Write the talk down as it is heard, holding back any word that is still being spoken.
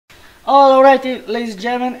Alrighty, ladies and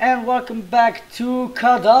gentlemen, and welcome back to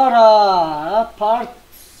Kadara, part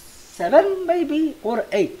 7 maybe, or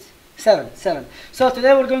 8? 7. So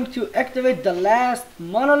today we're going to activate the last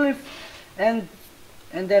monolith, and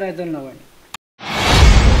then I don't know when.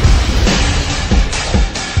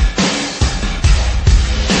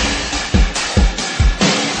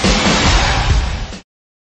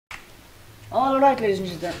 Alright,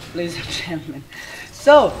 ladies and gentlemen,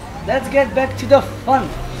 so let's get back to the fun.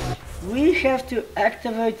 We have to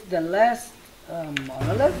activate the last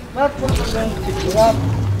monolith, but we're going to drop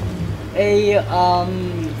a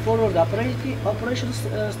forward operations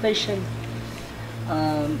station,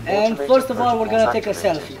 and first of all we're gonna take a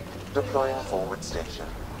selfie. Deploy a forward station.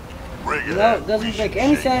 No, doesn't make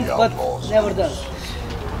any sense, but never does.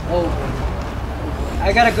 Oh,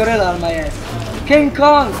 I got a gorilla on my ass. King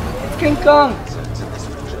Kong! It's King Kong!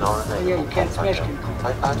 Oh, yeah, you can't smash King Kong.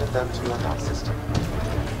 I've added them to your map system.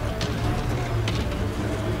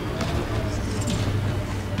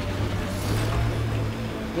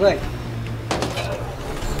 Wait,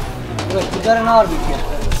 we got an orbit here.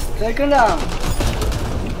 Take it down.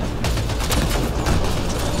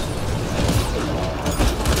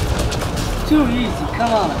 Too easy,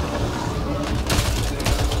 come on.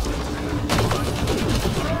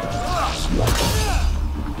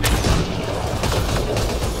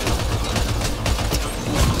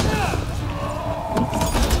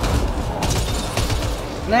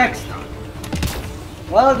 Next.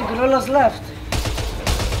 Well, the gorillas left.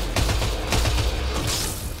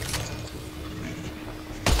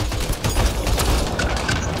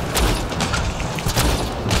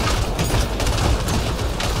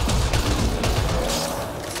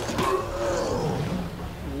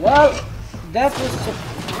 Well, that was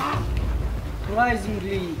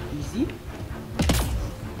surprisingly easy,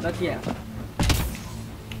 but yeah.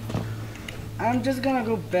 I'm just gonna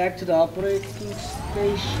go back to the operating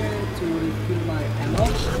station to refill my ammo.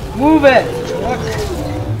 Move it, truck!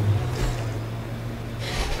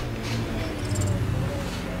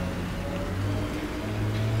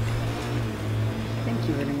 Thank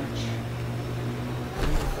you very much.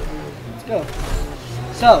 Let's go.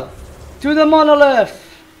 So, to the monolith!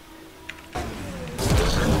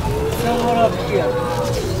 Somewhere up here.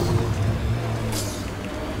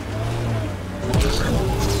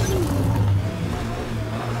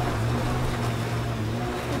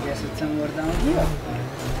 I guess it's somewhere down here.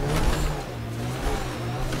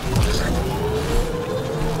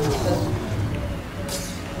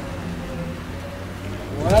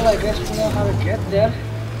 Well, I guess we know how to get there.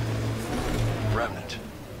 Remnant.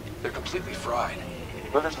 They're completely fried.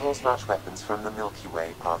 Bullet hole smash weapons from the Milky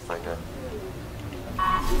Way, Pathfinder.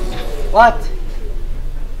 What?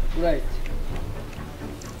 Right.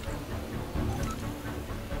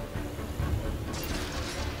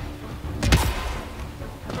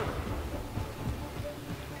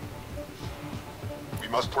 We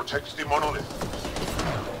must protect the monolith.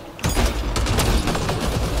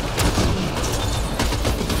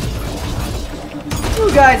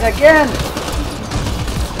 You guys again!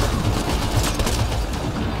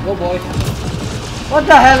 Oh boy. What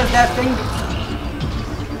the hell is that thing?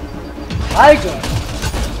 Tiger!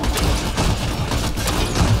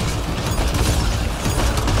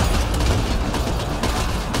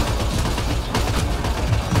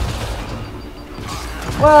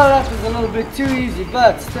 Well, that was a little bit too easy,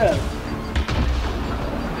 but still.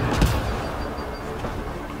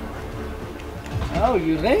 Oh,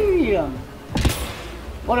 uranium!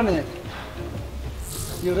 Wait a minute.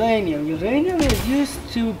 Uranium. Uranium is used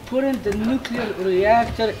to put in the nuclear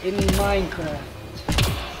reactor in Minecraft.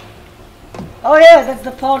 Oh yeah, that's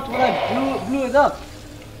the part where I blew it up.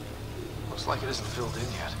 Looks like it isn't filled in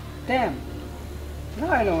yet. Damn.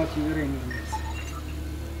 Now I know what uranium is.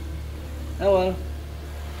 Oh well.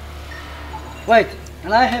 Wait,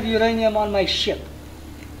 and I have uranium on my ship.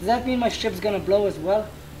 Does that mean my ship's gonna blow as well?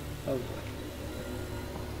 Oh boy.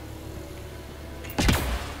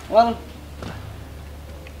 Well.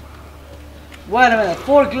 Wait a minute,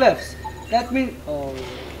 4 glyphs. That means... Oh,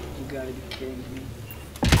 you gotta be kidding me.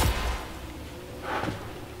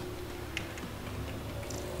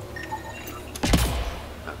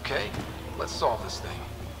 Okay, let's solve this thing.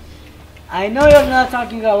 I know you're not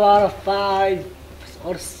talking about a 5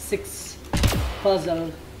 or 6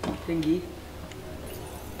 puzzle thingy.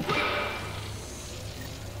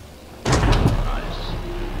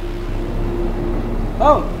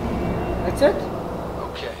 Oh, that's it?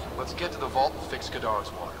 Okay, let's get to the vault and fix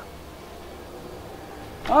Kadara's water.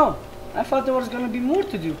 Oh, I thought there was gonna be more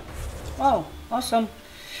to do. Wow, awesome.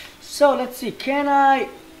 So let's see, can I...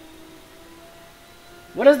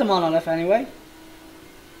 What is the monolith anyway?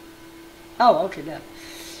 Oh, okay, there.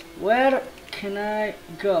 Where can I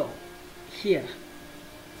go? Here.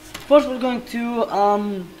 First we're going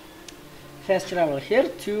to fast travel here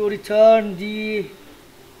to return the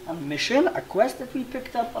mission, a quest that we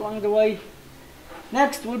picked up along the way.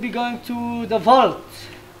 Next we'll be going to the vault.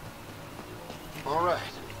 Alright,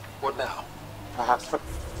 what now? Perhaps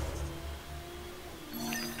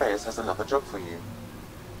Perseus has another job for you.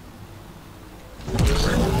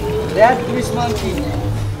 That grease monkey.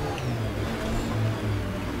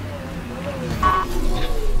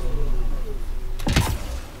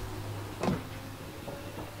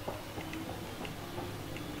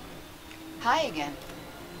 Hi again.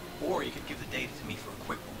 Or you could give the data to me for a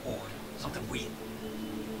quick reward. Something weird.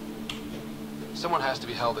 Someone has to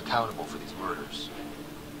be held accountable for these murders.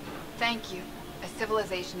 Thank you. A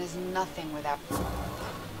civilization is nothing without...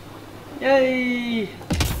 Yay!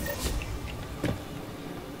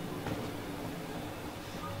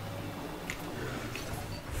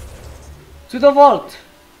 To the vault!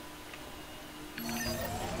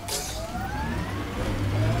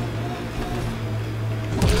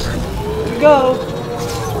 Here we go!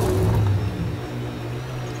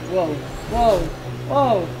 Whoa, whoa,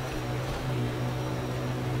 whoa!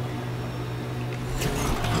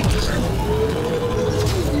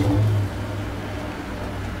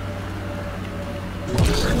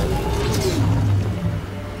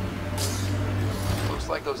 Looks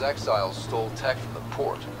like those exiles stole tech from the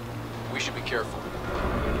port. We should be careful.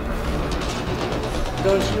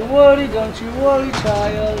 Don't you worry,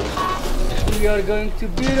 child. We are going to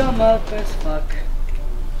beat them up as fuck.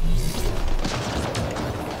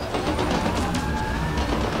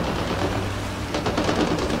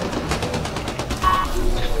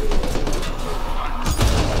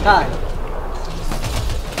 Hi.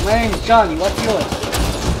 My name's Johnny. What's yours?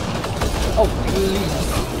 Oh, please.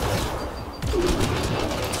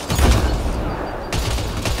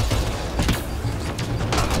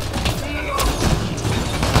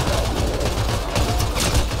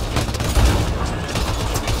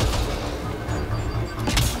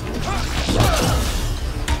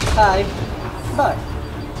 Hi. Hi.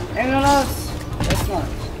 Anyone else? That's not.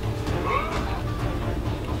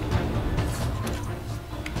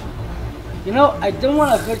 You know, I don't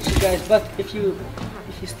want to hurt you guys, but if you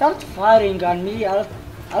start firing on me, I'll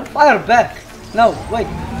fire back. No, wait,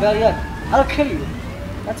 well, yeah, I'll kill you.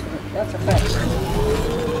 That's a fact.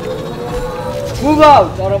 Move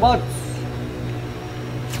out, or about.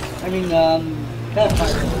 I mean,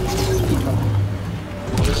 hellfire people.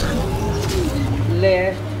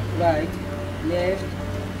 Left, right, left,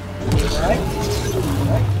 right.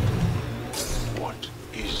 What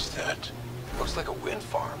is that? Looks like a wind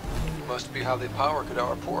farm. Must be how they power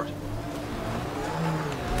Kadara port.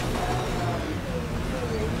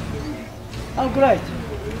 Oh great,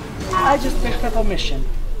 I just picked up a mission.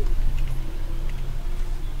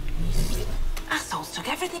 Assholes took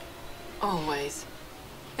everything. Always.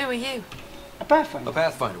 Who are you? A Pathfinder. A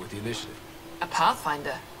Pathfinder with the Initiative. A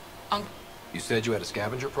Pathfinder. You said you had a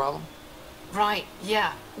scavenger problem? Right,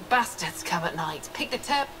 yeah. Bastards come at night. Pick the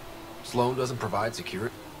tip. Sloan doesn't provide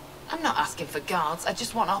security. I'm not asking for guards. I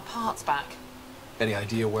just want our parts back. Any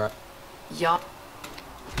idea where? Yup.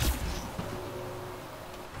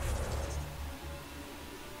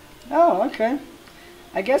 Oh, okay.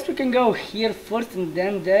 I guess we can go here first and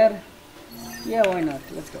then there. Yeah, why not?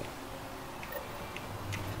 Let's go.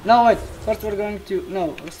 No, wait. First we're going to...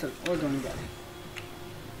 No, we're going there.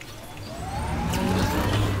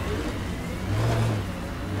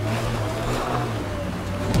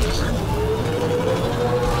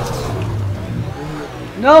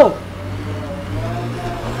 No!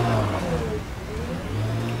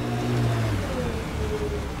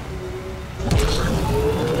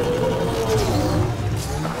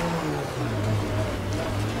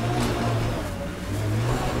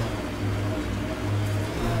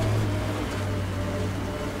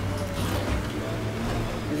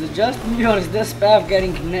 Is it just me or is this path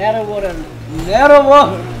getting narrower and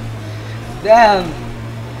narrower? Damn!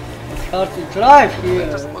 It's hard to drive That here.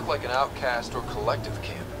 doesn't look like an outcast or collective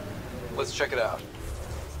camp. Let's check it out.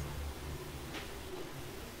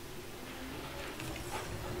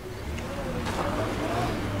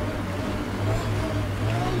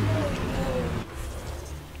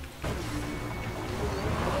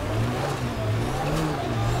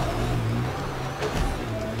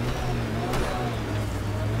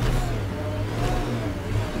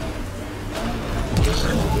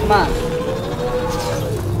 Come on.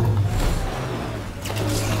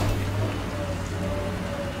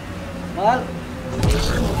 Well,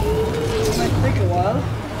 it might take a while.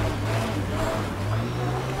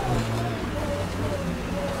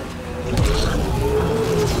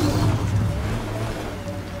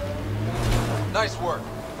 Nice work.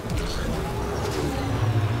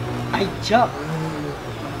 I jumped.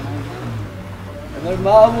 Whoa,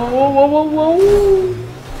 whoa, whoa, whoa, whoa.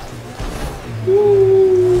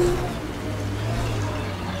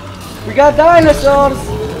 We got dinosaurs.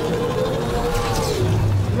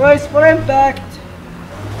 Brace for impact.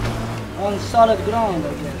 On solid ground,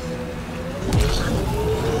 I guess.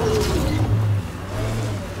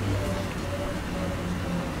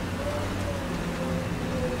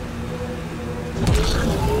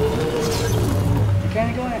 Can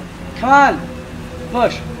you go in? Come on!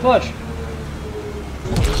 Push, push.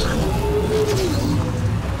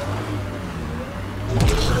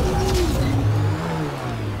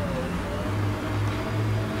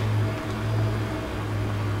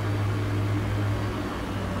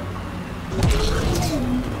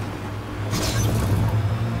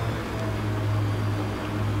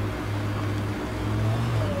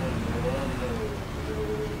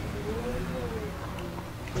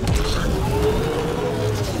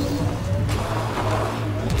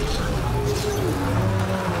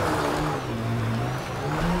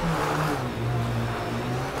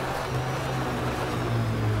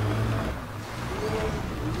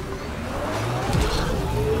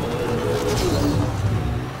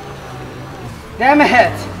 Damn it!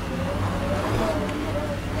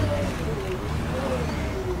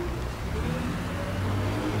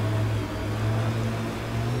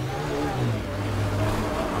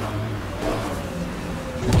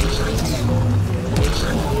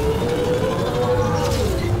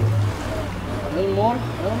 A little more, a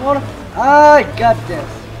little more. I got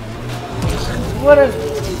this. What is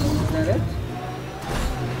that it?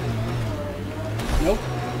 Nope.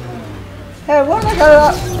 Hey, what the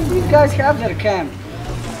hell? These guys have their camp.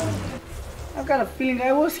 I've got a feeling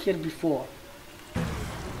I was here before.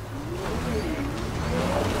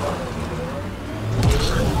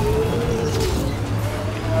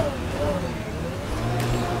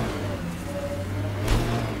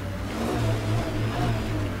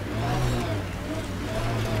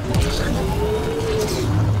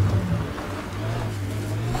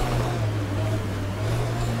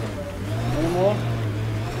 One more.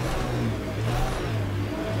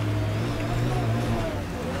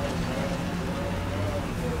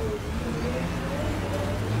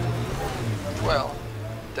 Well,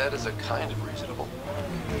 that is a kind of reasonable.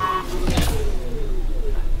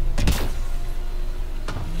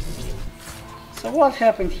 So what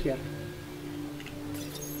happened here?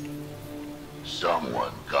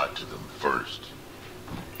 Someone got to them first.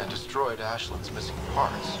 And destroyed Ashland's missing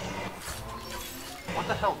parts. What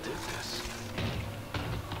the hell did this?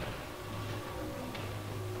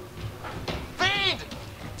 Fiend!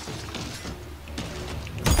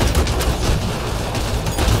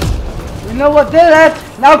 You know what did it?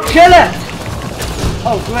 Now kill it!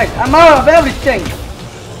 Oh great, I'm out of everything!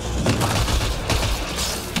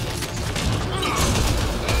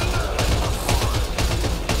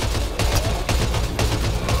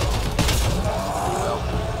 Well,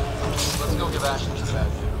 let's go give Ashland the bad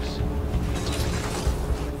news.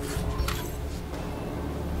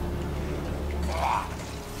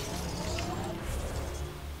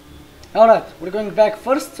 Alright, we're going back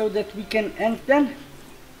first so that we can end then.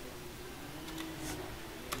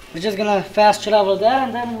 We're just gonna fast travel there,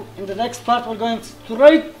 and then in the next part we're going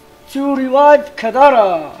straight to revive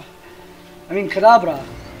Kadara. I mean Kadabra.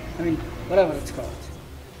 I mean whatever it's called.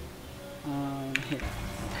 Here.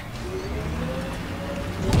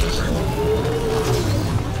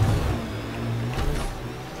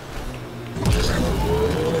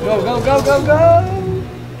 Go, go, go, go, go!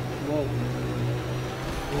 Whoa.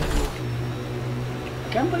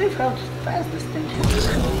 Can't believe how fast this thing is.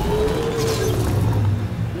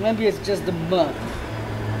 Maybe it's just the mud.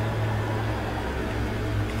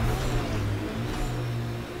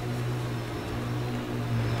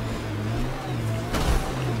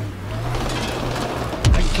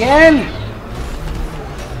 Again?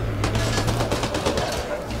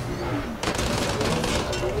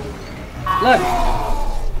 Look.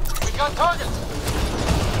 We got targets!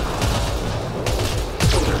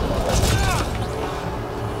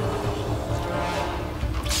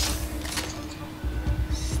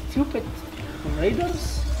 Stupid raiders?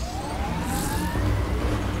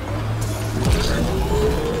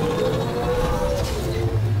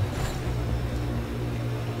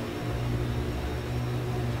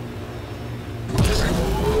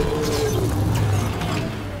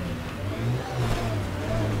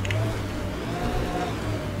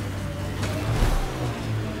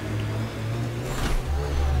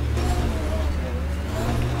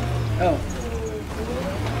 Oh.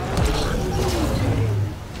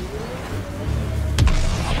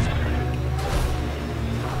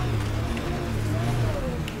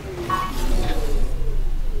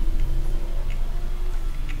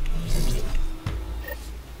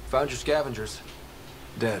 Found your scavengers.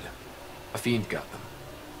 Dead. A fiend got them.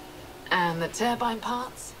 And the turbine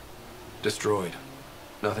parts? Destroyed.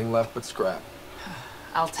 Nothing left but scrap.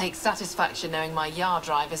 I'll take satisfaction knowing my yard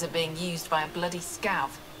drive isn't being used by a bloody scav.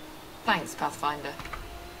 Thanks, Pathfinder.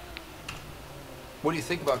 What do you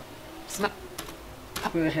think about...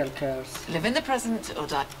 Who the hell cares? Live in the present or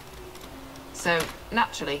die. So,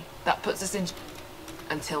 naturally, that puts us in...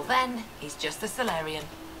 Until then, he's just a Solarian.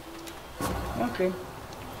 Okay.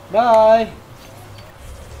 Bye.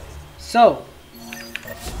 So,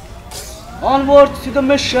 onward to the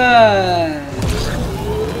mission.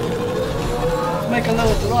 Let's make a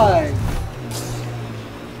little drive.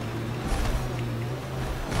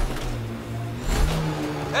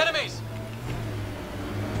 Enemies!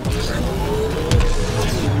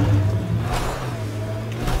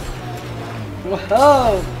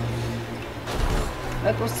 Whoa!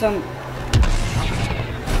 That was some...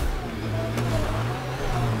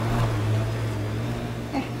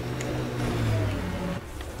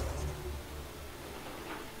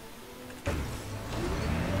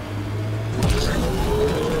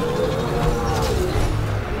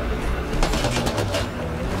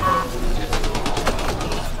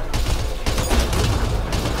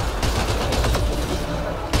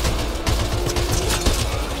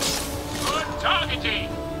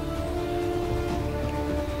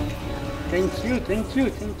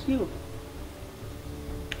 Thank you.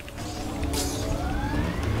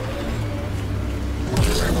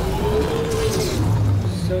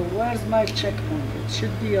 So where's my checkpoint? It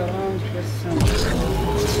should be around here somewhere.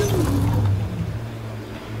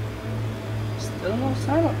 Still no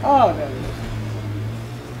sign of... Oh, there it is.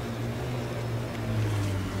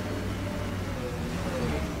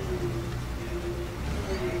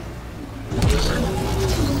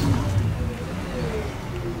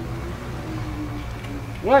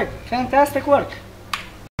 Right, fantastic work.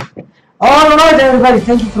 Alright everybody,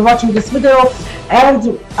 thank you for watching this video,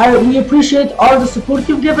 and we appreciate all the support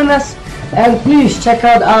you've given us, and please check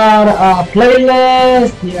out our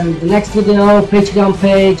playlist, the next video, Patreon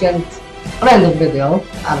page, and random video,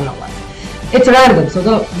 I don't know why. It's random, so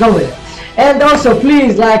go with it. And also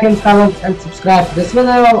please like and comment and subscribe to this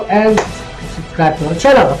video, and subscribe to our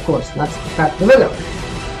channel, of course, not subscribe to the video.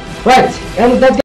 Right, and that's